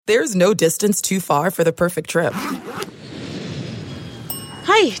There's no distance too far for the perfect trip.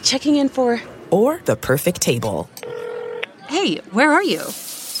 Hi, checking in for... Or the perfect table. Hey, where are you?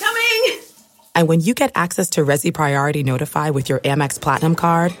 Coming! And when you get access to Resi Priority Notify with your Amex Platinum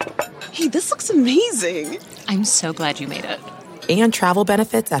card... Hey, this looks amazing. I'm so glad you made it. And travel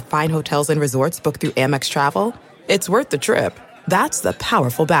benefits at fine hotels and resorts booked through Amex Travel, it's worth the trip. That's the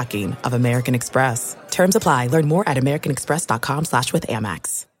powerful backing of American Express. Terms apply. Learn more at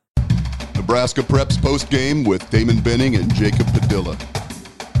americanexpress.com/withAmex. Nebraska Preps postgame with Damon Benning and Jacob Padilla.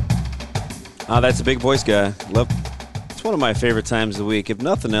 That's a big voice guy. It's one of my favorite times of the week. If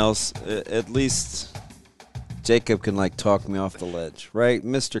nothing else, at least Jacob can talk me off the ledge, right?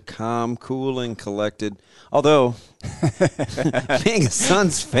 Mr. Calm, cool, and collected. Although, being a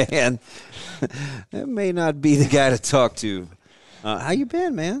Suns fan, that may not be the guy to talk to. How you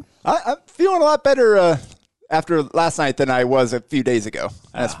been, man? I'm feeling a lot better after last night than I was a few days ago.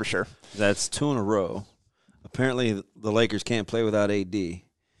 That's for sure. That's 2 in a row. Apparently, the Lakers can't play without AD.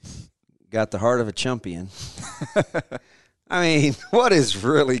 Got the heart of a champion. I mean, what is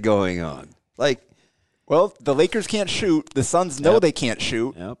really going on? Well, the Lakers can't shoot. The Suns know they can't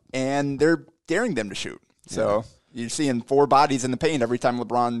shoot, and they're daring them to shoot. So you're seeing 4 bodies in the paint every time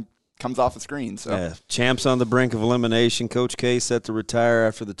LeBron comes off a screen. So champs on the brink of elimination. Coach K set to retire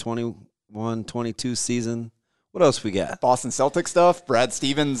after the 21-22 season. What else we got? Boston Celtics stuff. Brad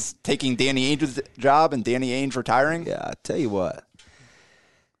Stevens taking Danny Ainge's job and Danny Ainge retiring. Yeah, I tell you what.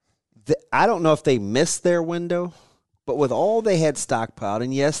 I don't know if they missed their window, but with all they had stockpiled,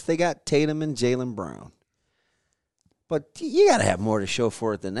 and yes, they got Tatum and Jaylen Brown. But you got to have more to show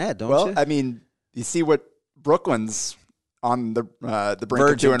for it than that, don't you? Well, I mean, you see what Brooklyn's on the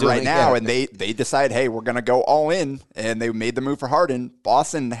brink of doing right now, and they decide, hey, we're going to go all in, and they made the move for Harden.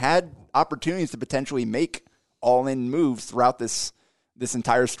 Boston had opportunities to potentially make all-in moves throughout this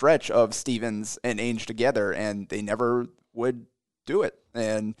entire stretch of Stevens and Ainge together, and they never would do it.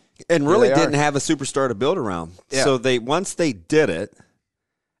 And really didn't have a superstar to build around. Yeah. So once they did it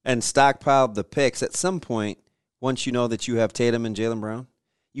and stockpiled the picks, at some point, once you know that you have Tatum and Jaylen Brown,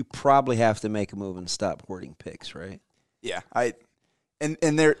 you probably have to make a move and stop hoarding picks, right? Yeah,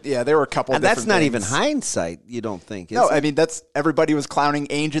 there were a couple. And of that's not things. even hindsight. You don't think? No, I mean everybody was clowning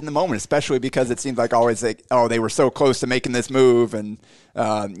Ainge in the moment, especially because it seemed like always they were so close to making this move, and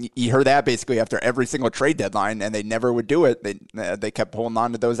you heard that basically after every single trade deadline, and they never would do it. They kept holding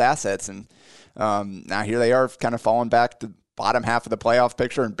on to those assets, and now here they are, kind of falling back to the bottom half of the playoff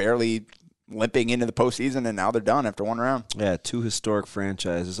picture and barely limping into the postseason, and now they're done after one round. Yeah, 2 historic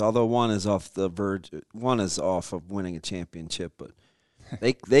franchises. Although one is off the verge, one is off of winning a championship, but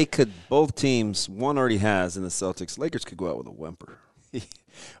they could. Both teams, one already has in the Celtics. Lakers could go out with a whimper.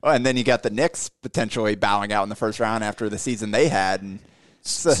 Oh, and then you got the Knicks potentially bowing out in the first round after the season they had. And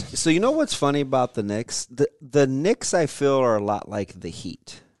so you know what's funny about the Knicks? The Knicks, I feel, are a lot like the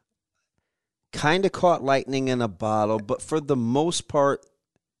Heat. Kind of caught lightning in a bottle, but for the most part,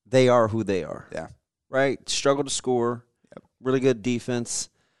 they are who they are. Yeah. Right? Struggle to score. Yep. Really good defense.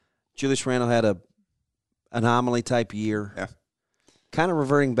 Julius Randle had a anomaly-type year. Yeah. Kind of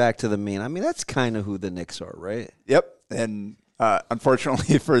reverting back to the mean. I mean, that's kind of who the Knicks are, right? Yep. And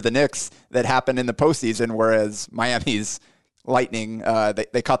unfortunately for the Knicks, that happened in the postseason, whereas Miami's Lightning,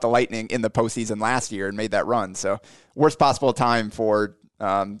 they caught the Lightning in the postseason last year and made that run. So worst possible time for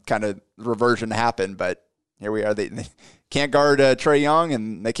kind of reversion to happen, but here we are. They can't guard Trae Young,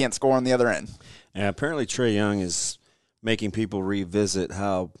 and they can't score on the other end. Yeah, apparently Trae Young is making people revisit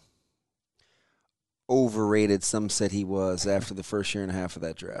how overrated some said he was after the first year and a half of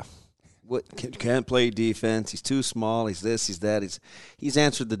that draft. Can't play defense. He's too small. He's this. He's that. He's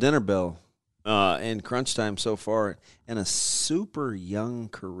answered the dinner bell in crunch time so far in a super young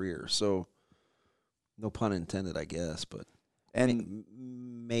career. So no pun intended, I guess, but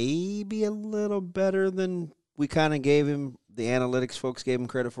maybe a little better than we kind of gave him, the analytics folks gave him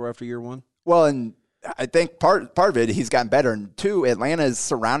credit for after year one. Well, and I think part of it, he's gotten better. And two, Atlanta has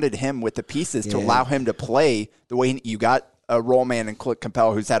surrounded him with the pieces to allow him to play the way you got a roll man in Clint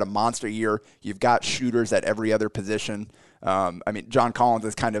Capella, who's had a monster year. You've got shooters at every other position. I mean, John Collins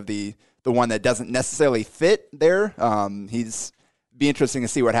is kind of the one that doesn't necessarily fit there. He's be interesting to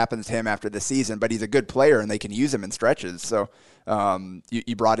see what happens to him after the season, but he's a good player and they can use him in stretches. So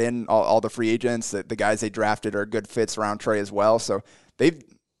you brought in all the free agents. The guys they drafted are good fits around Trae as well. So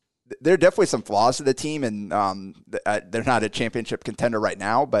there are definitely some flaws to the team, and they're not a championship contender right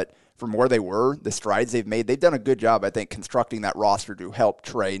now, but from where they were, the strides they've made, they've done a good job, I think, constructing that roster to help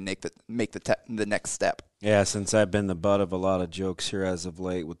Trae make the next step. Yeah, since I've been the butt of a lot of jokes here as of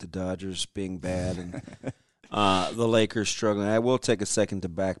late with the Dodgers being bad, and the Lakers struggling. I will take a second to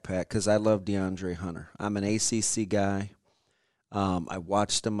backpack because I love DeAndre Hunter. I'm an ACC guy. I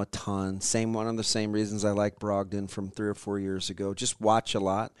watched him a ton. One of the same reasons I like Brogdon from 3 or 4 years ago. Just watch a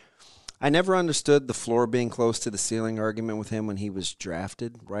lot. I never understood the floor being close to the ceiling argument with him when he was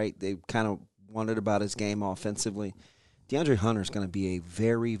drafted, right? They kind of wondered about his game offensively. DeAndre Hunter is going to be a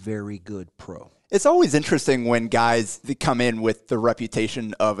very, very good pro. It's always interesting when guys come in with the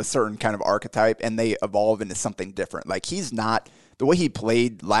reputation of a certain kind of archetype and they evolve into something different. Like, he's not the way he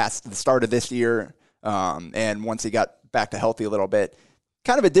played the start of this year, and once he got back to healthy a little bit,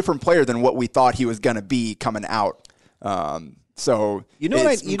 kind of a different player than what we thought he was going to be coming out. So you know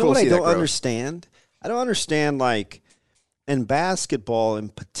what I don't understand? I don't understand, like, in basketball in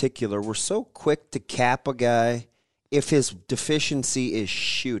particular, we're so quick to cap a guy if his deficiency is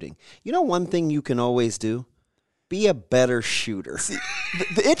shooting. You know one thing you can always do? Be a better shooter. See,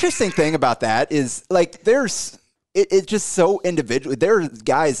 the interesting thing about that is, like, it's just so individual. There are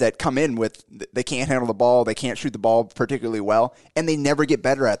guys that come in with, they can't handle the ball, they can't shoot the ball particularly well, and they never get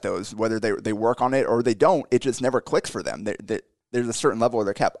better at those. Whether they work on it or they don't, it just never clicks for them. There's a certain level of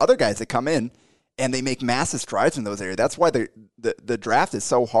their cap. Other guys that come in and they make massive strides in those areas. That's why the draft is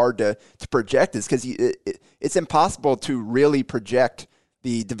so hard to project, is because it's impossible to really project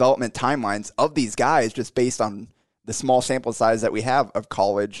the development timelines of these guys just based on the small sample size that we have of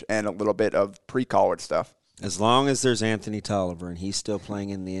college and a little bit of pre-college stuff. As long as there's Anthony Tolliver and he's still playing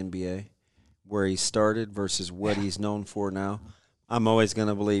in the NBA, where he started versus what he's known for now, I'm always going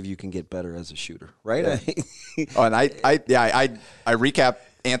to believe you can get better as a shooter, right? Yeah. And I recap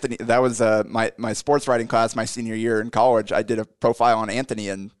Anthony. That was my sports writing class my senior year in college. I did a profile on Anthony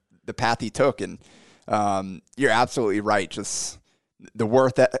and the path he took, and you're absolutely right. Just the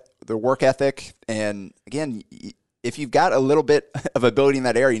work ethic, and again, if you've got a little bit of ability in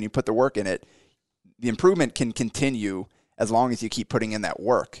that area and you put the work in it, the improvement can continue as long as you keep putting in that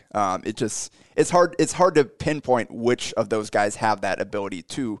work. It's hard to pinpoint which of those guys have that ability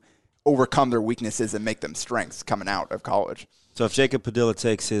to overcome their weaknesses and make them strengths coming out of college. So if Jacob Padilla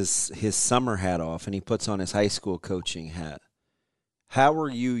takes his summer hat off and he puts on his high school coaching hat, how are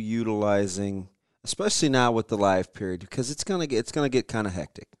you utilizing, especially now with the live period, because it's gonna get kind of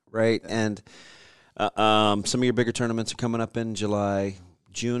hectic, right? And some of your bigger tournaments are coming up in July.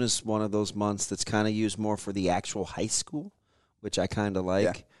 June is one of those months that's kind of used more for the actual high school, which I kind of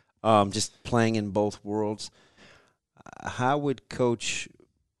like. Yeah. Just playing in both worlds. How would Coach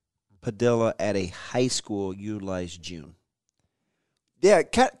Padilla at a high school utilize June? Yeah,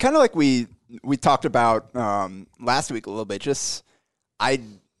 kind of like we talked about last week a little bit. Just I'd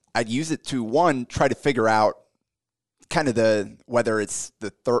use it to, one, try to figure out kind of whether it's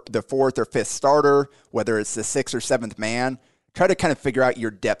the fourth or fifth starter, whether it's the sixth or seventh man. Try to kind of figure out your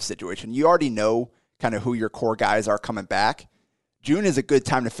depth situation. You already know kind of who your core guys are coming back. June is a good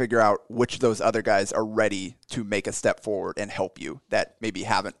time to figure out which of those other guys are ready to make a step forward and help you that maybe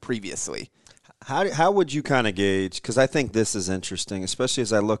haven't previously. How would you kind of gauge? Because I think this is interesting, especially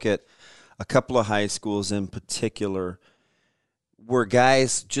as I look at a couple of high schools in particular where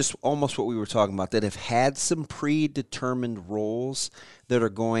guys, just almost what we were talking about, that have had some predetermined roles that are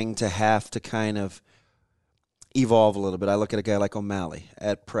going to have to kind of evolve a little bit. I look at a guy like O'Malley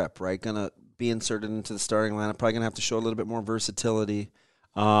at Prep, right? Going to be inserted into the starting lineup, probably going to have to show a little bit more versatility.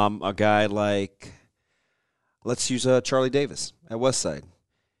 A guy like, let's use Charlie Davis at Westside.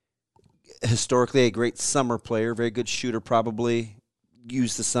 Historically a great summer player, very good shooter, probably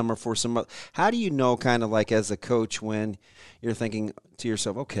used the summer for some. How do you know kind of like as a coach when you're thinking to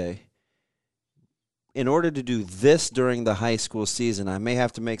yourself, okay, in order to do this during the high school season, I may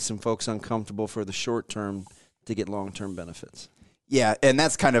have to make some folks uncomfortable for the short term to get long-term benefits? Yeah, and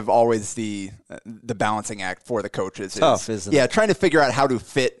that's kind of always the balancing act for the coaches. Tough, isn't it? Yeah, trying to figure out how to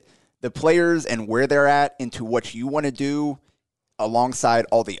fit the players and where they're at into what you want to do alongside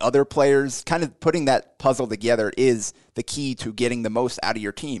all the other players. Kind of putting that puzzle together is the key to getting the most out of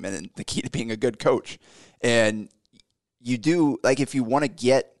your team and the key to being a good coach. And you do, like, if you want to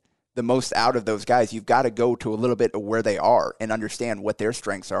get the most out of those guys, you've got to go to a little bit of where they are and understand what their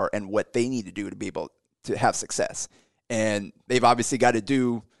strengths are and what they need to do to be able to have success. And they've obviously got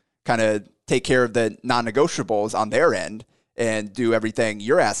to kind of take care of the non-negotiables on their end and do everything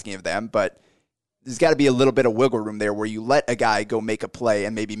you're asking of them. But there's got to be a little bit of wiggle room there where you let a guy go make a play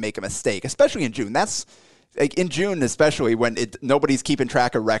and maybe make a mistake, especially in June. That's like in June, especially when nobody's keeping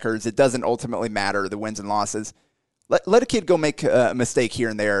track of records. It doesn't ultimately matter, the wins and losses. Let a kid go make a mistake here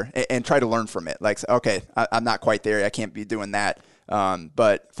and there and try to learn from it. Like, okay, I'm not quite there. I can't be doing that.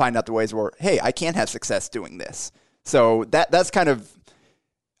 But find out the ways where, hey, I can have success doing this. So that's kind of,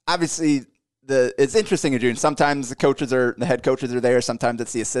 obviously, it's interesting in June. Sometimes the head coaches are there. Sometimes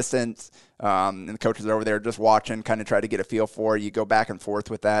it's the assistants, and the coaches are over there just watching, kind of try to get a feel for it. You go back and forth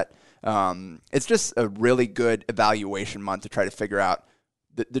with that. It's just a really good evaluation month to try to figure out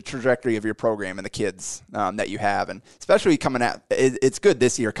the trajectory of your program and the kids that you have, and especially it's good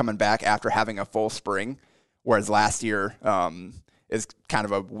this year coming back after having a full spring, whereas last year is kind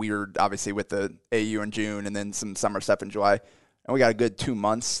of a weird, obviously with the AU in June and then some summer stuff in July. And we got a good 2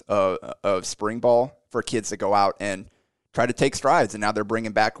 months of spring ball for kids to go out and try to take strides. And now they're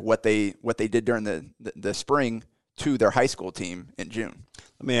bringing back what they did during the spring to their high school team in June.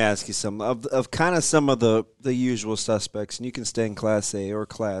 Let me ask you some of kind of some of the usual suspects, and you can stay in Class A or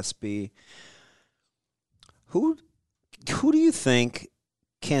Class B. Who do you think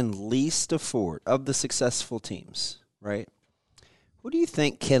can least afford of the successful teams, right? Who do you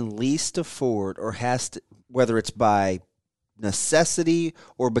think can least afford or has to, whether it's by necessity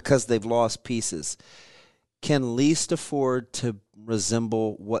or because they've lost pieces, can least afford to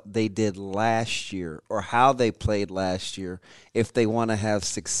resemble what they did last year or how they played last year if they want to have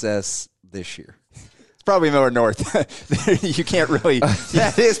success this year? It's probably Millard North. You can't really.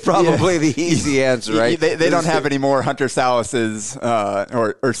 That is probably the easy answer, right? They don't have any more Hunter Salas's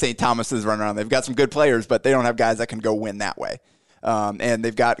or St. Thomas's running around. They've got some good players, but they don't have guys that can go win that way. And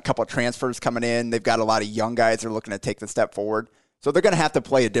they've got a couple of transfers coming in. They've got a lot of young guys that are looking to take the step forward. So they're going to have to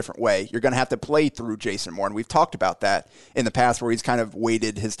play a different way. You're going to have to play through Jason Moore. And we've talked about that in the past where he's kind of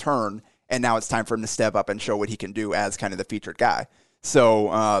waited his turn, and now it's time for him to step up and show what he can do as kind of the featured guy.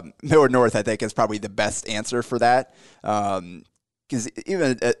 So Millard North, I think, is probably the best answer for that. Because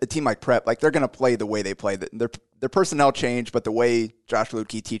even a team like Prep, like they're going to play the way they play. Their personnel change, but the way Josh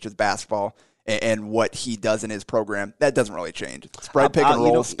Lutke teaches basketball and what he does in his program, that doesn't really change. Spread, pick, and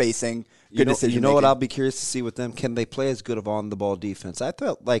roll, spacing, good decision You know what I'll be curious to see with them? Can they play as good of on-the-ball defense? I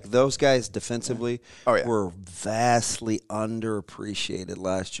felt like those guys defensively were vastly underappreciated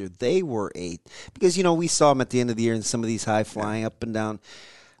last year. They were because, we saw them at the end of the year in some of these high-flying up and down.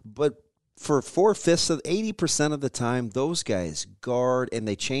 But for 80% of the time, those guys guard, and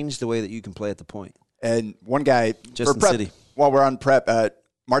they change the way that you can play at the point. And one guy, Just for Prep, City. While we're on Prep,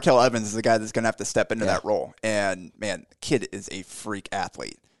 Martell Evans is the guy that's going to have to step into that role. And, man, kid is a freak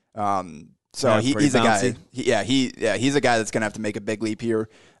athlete. So he's a guy. He's a guy that's going to have to make a big leap here.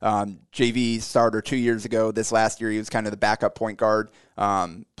 JV starter 2 years ago. This last year, he was kind of the backup point guard.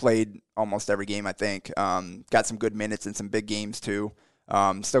 Played almost every game, I think. Got some good minutes in some big games, too.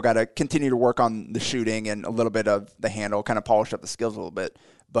 Still got to continue to work on the shooting and a little bit of the handle, kind of polish up the skills a little bit.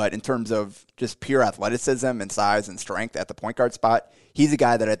 But in terms of just pure athleticism and size and strength at the point guard spot, he's a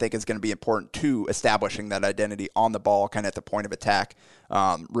guy that I think is going to be important to establishing that identity on the ball, kind of at the point of attack,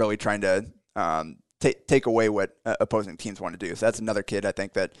 really trying to take away what opposing teams want to do. So that's another kid I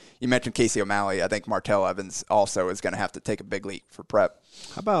think that you mentioned Casey O'Malley. I think Martell Evans also is going to have to take a big leap for Prep.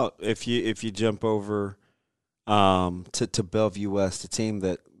 How about if you jump over to Bellevue West, a team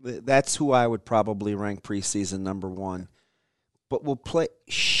that's who I would probably rank preseason number one, but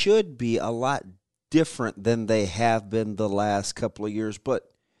should be a lot different than they have been the last couple of years, but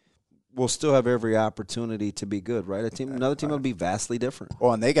will still have every opportunity to be good, right? Another team will be vastly different.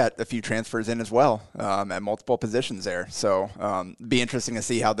 Well, and they got a few transfers in as well at multiple positions there. So be interesting to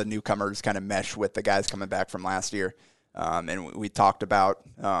see how the newcomers kind of mesh with the guys coming back from last year. And we talked about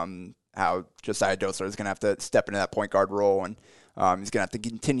how Josiah Dosler is going to have to step into that point guard role, and he's going to have to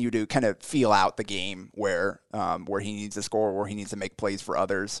continue to kind of feel out the game where he needs to score, where he needs to make plays for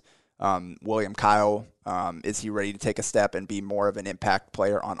others. William Kyle, is he ready to take a step and be more of an impact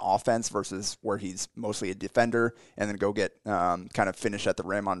player on offense versus where he's mostly a defender and then go get kind of finish at the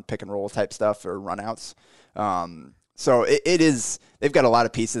rim on pick and roll type stuff or runouts? So it is. They've got a lot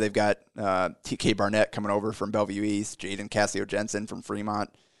of pieces. They've got TK Barnett coming over from Bellevue East, Jaden Cassio-Jensen from Fremont,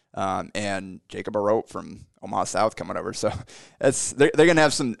 and Jacob Arote from Omaha South coming over. So they're going to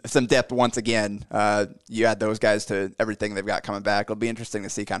have some depth once again. You add those guys to everything they've got coming back. It'll be interesting to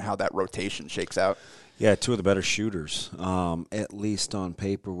see kind of how that rotation shakes out. Yeah, two of the better shooters, at least on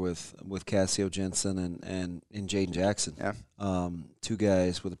paper, with Cassio-Jensen and Jaden Jackson. Yeah, two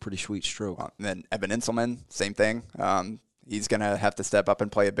guys with a pretty sweet stroke. And then Evan Inselman, same thing. He's going to have to step up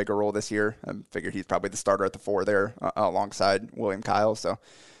and play a bigger role this year. I figured he's probably the starter at the 4 there alongside William Kyle. So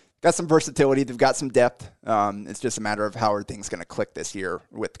got some versatility. They've got some depth. It's just a matter of how everything's going to click this year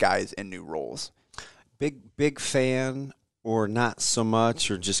with guys in new roles. Big fan or not so much,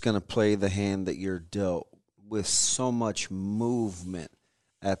 or just going to play the hand that you're dealt with so much movement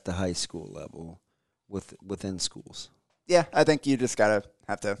at the high school level within schools? Yeah, I think you just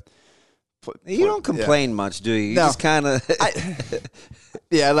have to You don't complain much, do you? You No. just kind of.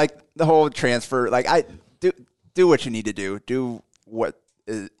 Yeah, like the whole transfer. Like I do what you need to do. Do what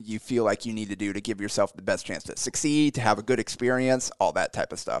you feel like you need to do to give yourself the best chance to succeed, to have a good experience, all that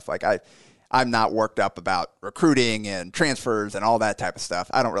type of stuff. Like I'm not worked up about recruiting and transfers and all that type of stuff.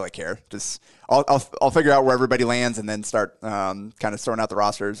 I don't really care. Just I'll figure out where everybody lands and then start kind of throwing out the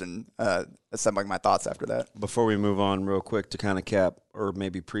rosters and assembling my thoughts after that. Before we move on real quick to kind of cap or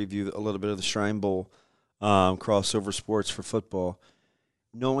maybe preview a little bit of the Shrine Bowl crossover sports for football,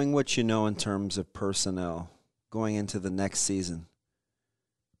 knowing what you know in terms of personnel going into the next season,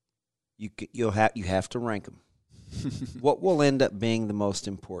 you have to rank them. What will end up being the most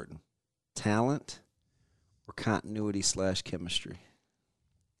important? Talent or continuity / chemistry?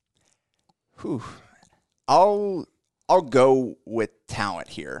 Whew. I'll go with talent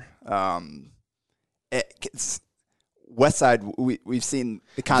here. West Side, we've seen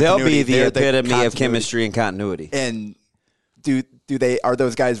the continuity. They'll be the epitome of continuity. chemistry and continuity. And are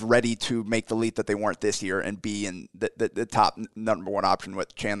those guys ready to make the leap that they weren't this year and be in the top number one option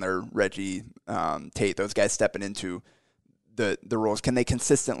with Chandler, Reggie, Tate, those guys stepping into the roles? Can they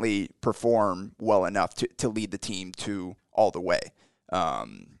consistently perform well enough to lead the team to all the way?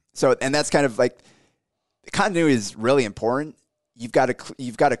 And that's kind of like the continuity is really important. You've got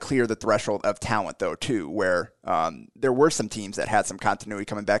to clear the threshold of talent though too, where there were some teams that had some continuity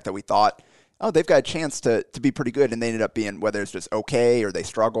coming back that we thought, oh, they've got a chance to be pretty good, and they ended up being, whether it's just okay or they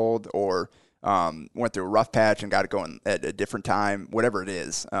struggled or went through a rough patch and got it going at a different time, whatever it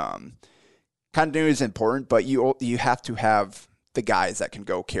is. Continuity is important, but you have to have the guys that can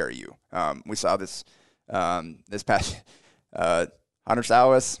go carry you. We saw this past Hunter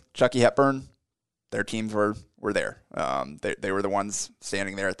Sallis, Chucky Hepburn. Their teams were there. They were the ones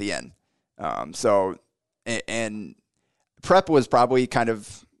standing there at the end. And prep was probably kind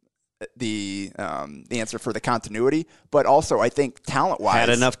of the answer for the continuity, but also I think talent-wise, Had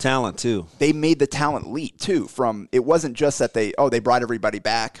enough talent too. they made the talent leap too. From it wasn't just that they brought everybody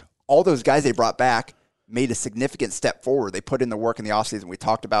back. All those guys they brought back made a significant step forward. They put in the work in the offseason. We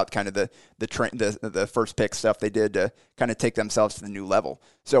talked about kind of the first pick stuff they did to kind of take themselves to the new level.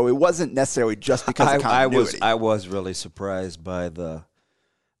 So it wasn't necessarily just because of continuity. I was really surprised by the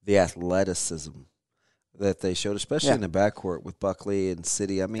athleticism that they showed, especially in the backcourt with Buckley and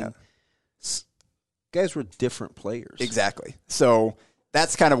City. I mean, guys were different players. Exactly. So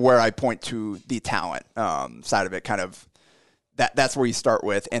that's kind of where I point to the talent side of it, kind of. That's where you start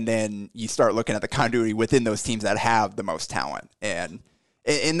with, and then you start looking at the continuity within those teams that have the most talent, and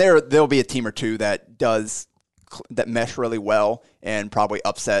there'll be a team or two that mesh really well and probably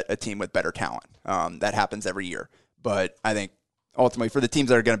upset a team with better talent. That happens every year, but I think ultimately for the teams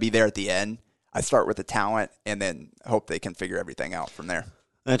that are going to be there at the end, I start with the talent and then hope they can figure everything out from there.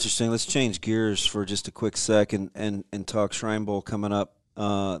 Interesting. Let's change gears for just a quick second and talk Shrine Bowl coming up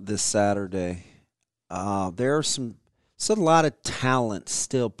this Saturday. There's a lot of talent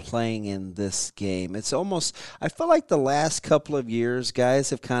still playing in this game. It's almost, I feel like the last couple of years, guys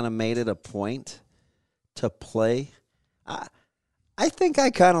have kind of made it a point to play. I think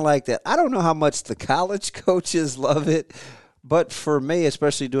I kind of like that. I don't know how much the college coaches love it, but for me,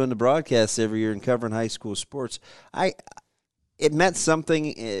 especially doing the broadcasts every year and covering high school sports, it meant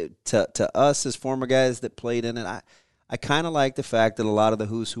something to us as former guys that played in it. I kind of like the fact that a lot of the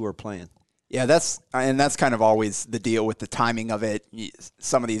who's who are playing. Yeah, that's kind of always the deal with the timing of it.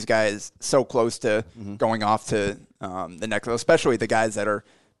 Some of these guys so close to going off to the next level, especially the guys that are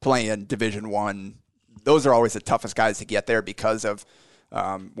playing Division I. Those are always the toughest guys to get there because of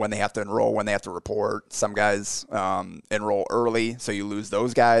when they have to enroll, when they have to report. Some guys enroll early, so you lose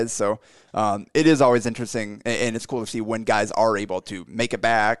those guys. So it is always interesting, and it's cool to see when guys are able to make it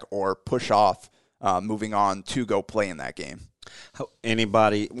back or push off moving on to go play in that game.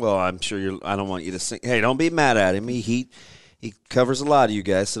 Anybody? Well, I'm sure I don't want you to sing. Hey, don't be mad at him. He covers a lot of you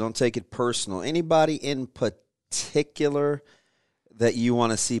guys, so don't take it personal. Anybody in particular that you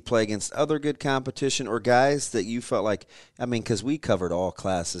want to see play against other good competition, or guys that you felt like? I mean, because we covered all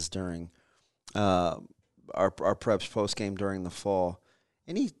classes during our preps post game during the fall.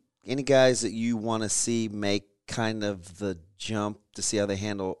 Any guys that you want to see make kind of the jump to see how they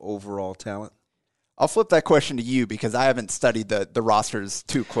handle overall talent? I'll flip that question to you because I haven't studied the rosters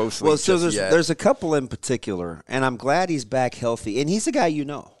too closely. Well, so there's a couple in particular, and I'm glad he's back healthy. And he's a guy you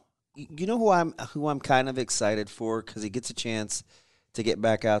know. You know who I'm kind of excited for because he gets a chance to get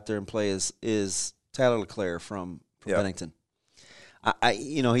back out there and play is Tyler LeClaire from Bennington.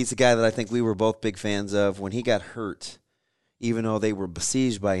 He's a guy that I think we were both big fans of. When he got hurt, even though they were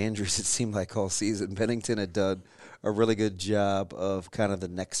besieged by injuries, it seemed like all season, Bennington had done a really good job of kind of the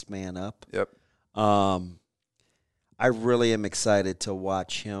next man up. Yep. I really am excited to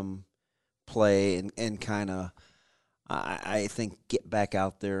watch him play and kind of, I think, get back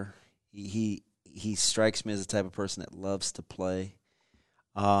out there. He strikes me as the type of person that loves to play.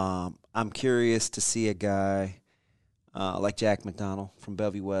 I'm curious to see a guy like Jack McDonald from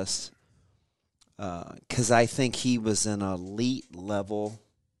Bellevue West, because I think he was an elite level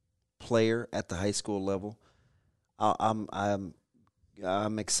player at the high school level.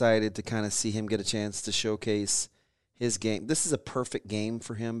 I'm excited to kind of see him get a chance to showcase his game. This is a perfect game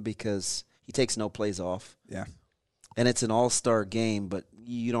for him because he takes no plays off. Yeah. And it's an all-star game, but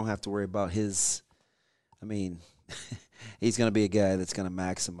you don't have to worry about his – he's going to be a guy that's going to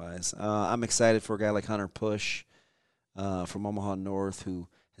maximize. I'm excited for a guy like Hunter Push from Omaha North, who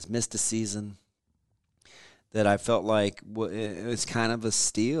has missed a season, that I felt like it was kind of a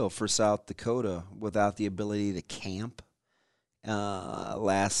steal for South Dakota without the ability to camp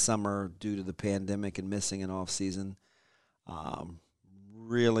last summer due to the pandemic and missing an off season.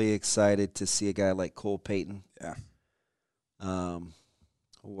 Really excited to see a guy like Cole Payton. Yeah.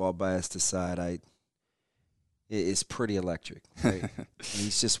 Who, all biased aside, it is pretty electric. Right?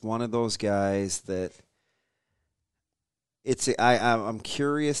 He's just one of those guys that I'm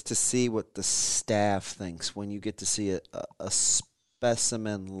curious to see what the staff thinks when you get to see a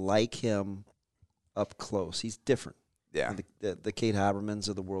specimen like him up close. He's different. Yeah. The Kate Habermans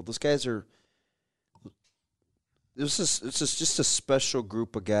of the world. Those guys are. It's just a special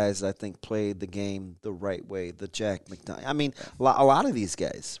group of guys that I think played the game the right way. The Jack McDonald. I mean, a lot of these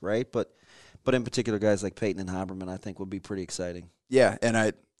guys, right? But in particular, guys like Peyton and Haberman, I think would be pretty exciting. Yeah, and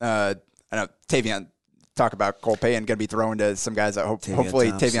I know Tavion talk about Cole Payton going to be thrown to some guys that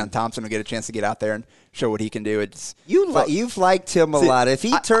hopefully Tavion Thompson will get a chance to get out there and show what he can do. You've liked him a lot. If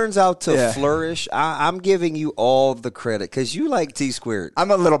he turns out to flourish, I'm giving you all the credit because you like T-Squared.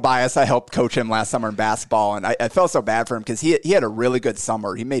 I'm a little biased. I helped coach him last summer in basketball, and I felt so bad for him because he had a really good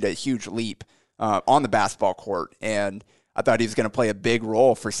summer. He made a huge leap on the basketball court, and I thought he was going to play a big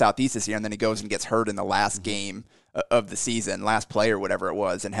role for Southeast this year, and then he goes and gets hurt in the last game of the season, last play or whatever it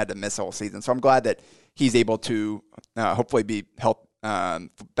was, and had to miss the whole season. So I'm glad that he's able to hopefully be helped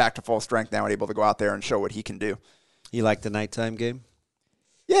back to full strength now and able to go out there and show what he can do. You like the nighttime game?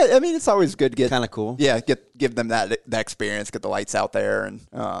 Yeah, I mean, it's always good to get kind of cool. Yeah, give them that experience, get the lights out there, and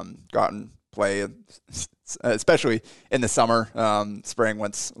go out and play, especially in the summer, spring when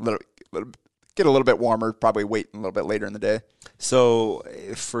it's get a little bit warmer. Probably wait a little bit later in the day. So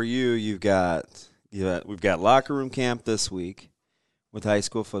for you, we've got locker room camp this week with high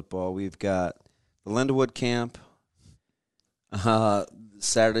school football. We've got the Lindenwood camp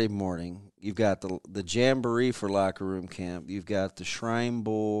Saturday morning. You've got the Jamboree for locker room camp. You've got the Shrine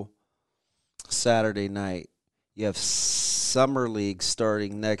Bowl Saturday night. You have Summer League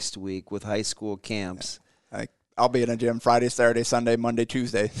starting next week with high school camps. I'll be in a gym Friday, Saturday, Sunday, Monday,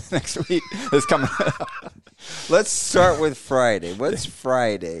 Tuesday next week. Is coming. Let's start with Friday. What's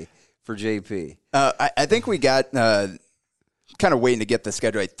Friday for JP? I think we got kind of waiting to get the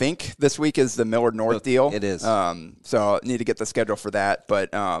schedule. I think this week is the Millard North deal. It is. So need to get the schedule for that.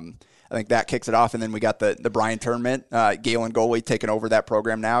 But I think that kicks it off. And then we got the Bryan tournament. Galen Goley taking over that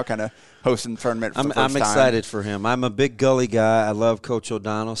program now, kind of hosting the tournament for the first time. I'm excited for him. I'm a big Gully guy. I love Coach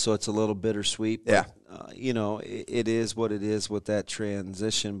O'Donnell, so it's a little bittersweet. But, yeah. It is what it is with that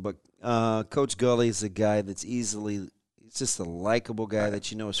transition. But Coach Gully is a guy that's he's just a likable guy that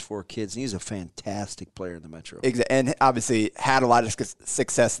has 4 kids, and he's a fantastic player in the Metro. And obviously had a lot of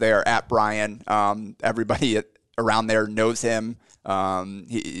success there at Bryan. Everybody around there knows him. I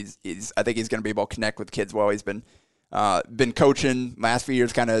think he's going to be able to connect with kids well. He's been coaching last few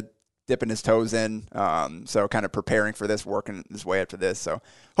years, kind of dipping his toes in, so kind of preparing for this, working his way up to this. So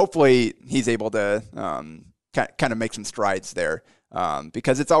hopefully he's able to kind of make some strides there,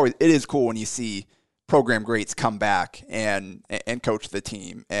 because it is cool when you see program greats come back and coach the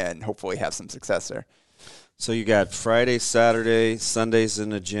team and hopefully have some success there. So you got Friday, Saturday, Sundays in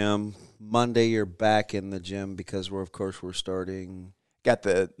the gym. Monday you're back in the gym because we're starting. Got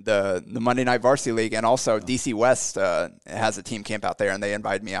the Monday Night Varsity League, and also DC West has a team camp out there, and they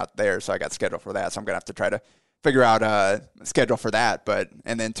invited me out there, so I got scheduled for that. So I'm gonna have to try to figure out a schedule for that.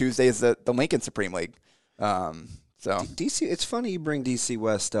 And then Tuesday is the Lincoln Supreme League. So DC, it's funny you bring DC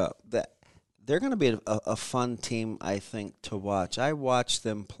West up. That they're going to be a fun team, I think, to watch. I watched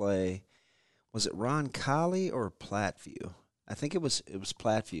them play. Was it Roncalli or Platteview? I think it was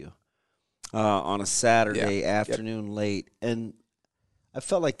Platteview on a Saturday afternoon late, and I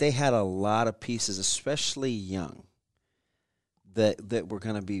felt like they had a lot of pieces, especially young. that were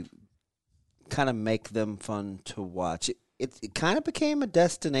going to be kind of make them fun to watch. It kind of became a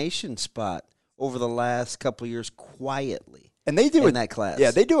destination spot over the last couple of years quietly. And they do in that class.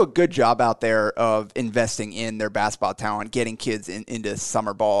 Yeah, they do a good job out there of investing in their basketball talent, getting kids into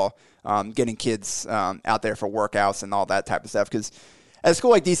summer ball, getting kids out there for workouts and all that type of stuff. Because at a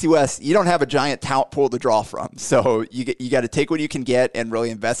school like DC West, you don't have a giant talent pool to draw from. So you got to take what you can get and really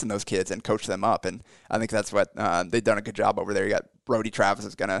invest in those kids and coach them up. And I think that's what they've done a good job over there. You got Brody Travis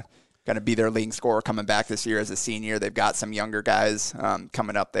is gonna be their leading scorer coming back this year as a senior. They've got some younger guys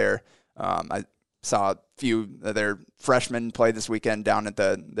coming up there. I saw a few of their freshmen play this weekend down at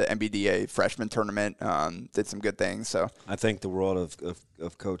the NBDA freshman tournament. Did some good things. So I think the world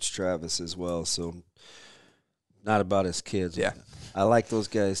of Coach Travis as well. So not about his kids. Yeah. I like those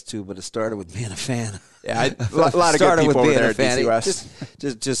guys too, but it started with being a fan. Yeah, a lot of good people over there at DC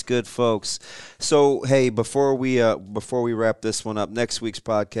West. Just good folks. So hey, before we wrap this one up, next week's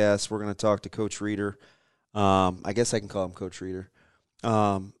podcast, we're going to talk to Coach Reeder. I guess I can call him Coach Reeder.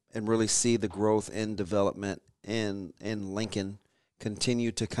 And really see the growth and development in Lincoln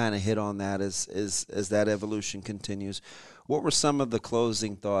continue to kind of hit on that as that evolution continues. What were some of the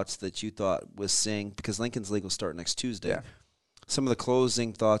closing thoughts that you thought was seeing, because Lincoln's league will start next Tuesday? Yeah. Some of the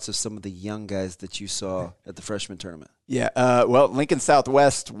closing thoughts of some of the young guys that you saw at the freshman tournament. Yeah, well, Lincoln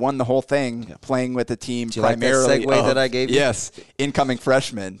Southwest won the whole thing, playing with the team primarily. Like that segue that I gave you? Yes, incoming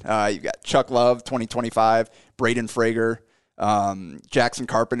freshmen. You got Chuck Love, 2025, Braden Frager, Jackson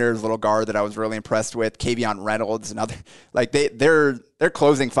Carpenter's little guard that I was really impressed with, Kavion Reynolds, and other. Like their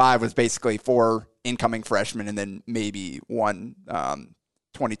closing five was basically 4 incoming freshmen and then maybe one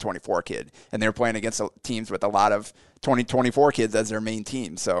 2024 kid, and they were playing against teams with a lot of 2024 kids as their main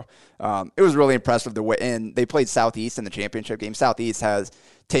team. So it was really impressive the way. And they played Southeast in the championship game. Southeast has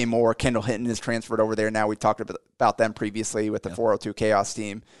Tay Moore, Kendall Hinton is transferred over there now. We talked about them previously with the 402 Chaos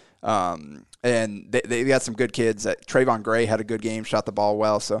team. And they got some good kids. Trayvon Gray had a good game, shot the ball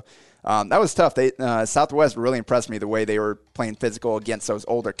well. So that was tough. Southwest really impressed me the way they were playing physical against those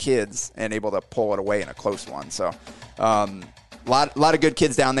older kids and able to pull it away in a close one. So a lot of good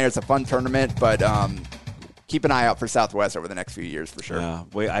kids down there. It's a fun tournament, but keep an eye out for Southwest over the next few years for sure. Yeah,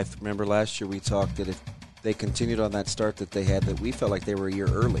 I remember last year we talked that if they continued on that start that they had, that we felt like they were a year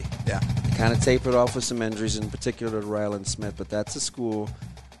early. Yeah. They kind of tapered off with some injuries, in particular to Ryland Smith, but that's a school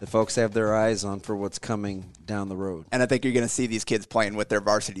that folks have their eyes on for what's coming down the road. And I think you're going to see these kids playing with their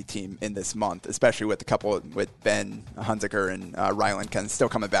varsity team in this month, especially with a couple with Ben Hunziker and Ryland kind of still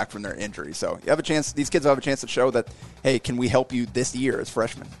coming back from their injury. So you have a chance. These kids will have a chance to show that, hey, can we help you this year as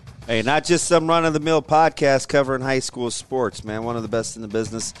freshmen? Hey, not just some run-of-the-mill podcast covering high school sports, man. One of the best in the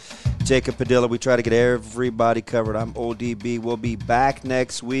business. Jacob Padilla, we try to get everybody covered. I'm ODB. We'll be back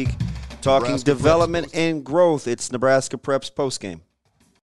next week talking Nebraska development and growth. It's Nebraska Preps postgame.